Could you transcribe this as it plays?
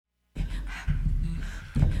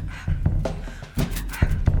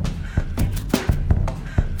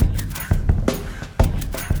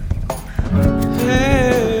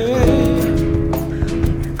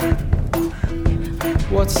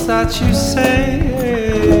What's that you say?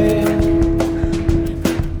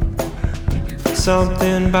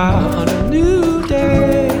 Something about a new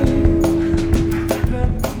day.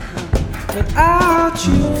 Without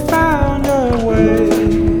you found a way.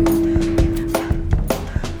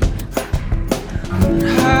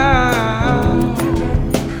 How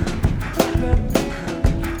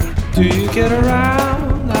do you get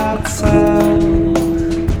around that sound?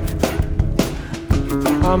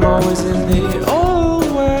 I'm always in the old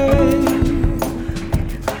way.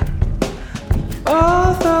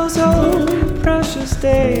 All those old precious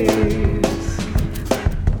days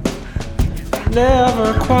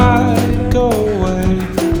never quite go away.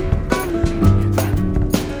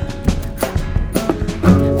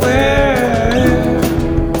 Where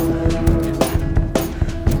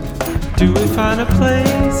do we find a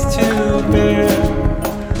place to bear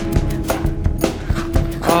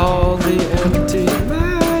all the empty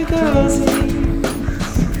magazines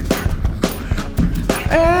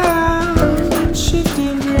and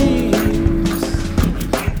shifting dreams?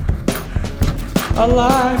 A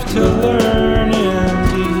life to learn indeed.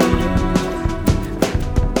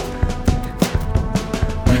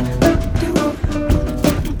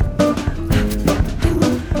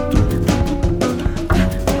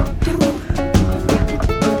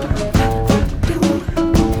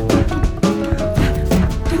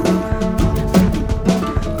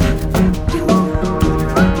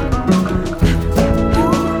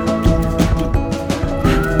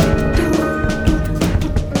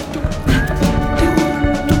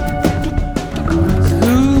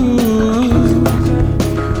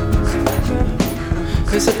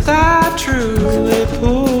 Is it that truly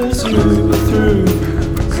pulls you through?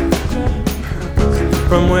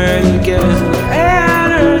 From where you get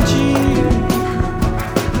energy.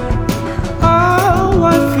 Oh,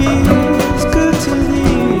 what feels good to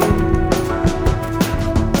thee?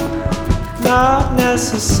 Not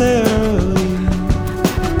necessarily.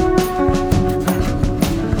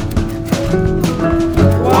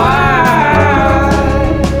 Why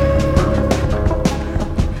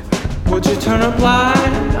would you turn a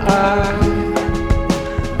blind eye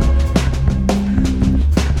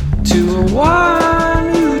to a wide